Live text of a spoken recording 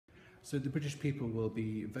So the British people will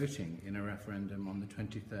be voting in a referendum on the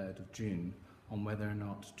 23rd of June on whether or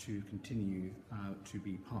not to continue to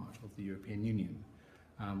be part of the European Union.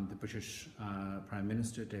 The British Prime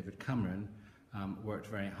Minister, David Cameron, worked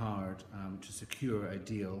very hard to secure a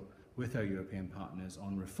deal with our European partners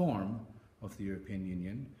on reform of the European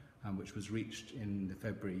Union, which was reached in the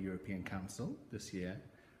February European Council this year.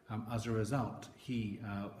 As a result, he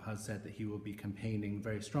has said that he will be campaigning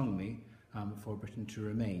very strongly for Britain to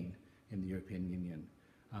remain in the European Union.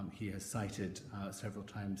 He has cited several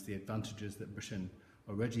times the advantages that Britain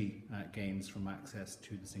already gains from access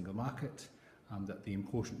to the single market, that the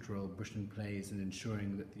important role Britain plays in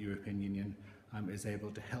ensuring that the European Union is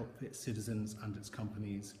able to help its citizens and its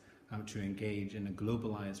companies to engage in a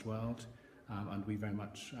globalised world. And we very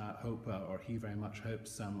much hope, or he very much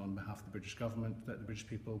hopes, on behalf of the British government, that the British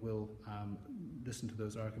people will listen to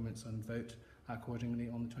those arguments and vote accordingly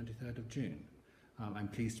on the 23rd of June. I'm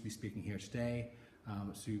pleased to be speaking here today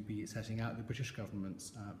to be setting out the British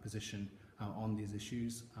government's position on these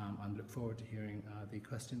issues, and look forward to hearing the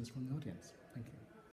questions from the audience. Thank you.